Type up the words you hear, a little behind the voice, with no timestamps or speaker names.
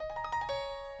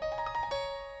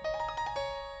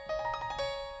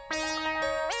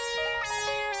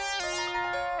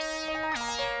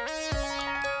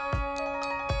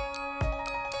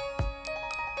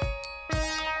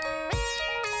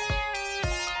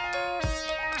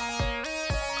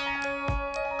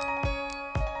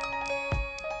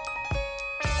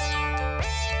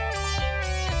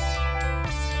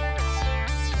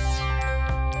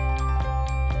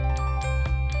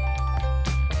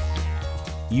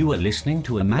You are listening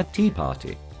to a Mad Tea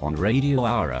Party on Radio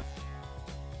Ara.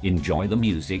 Enjoy the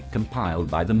music compiled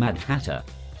by the Mad Hatter.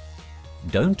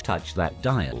 Don't touch that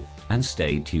dial and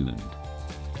stay tuned.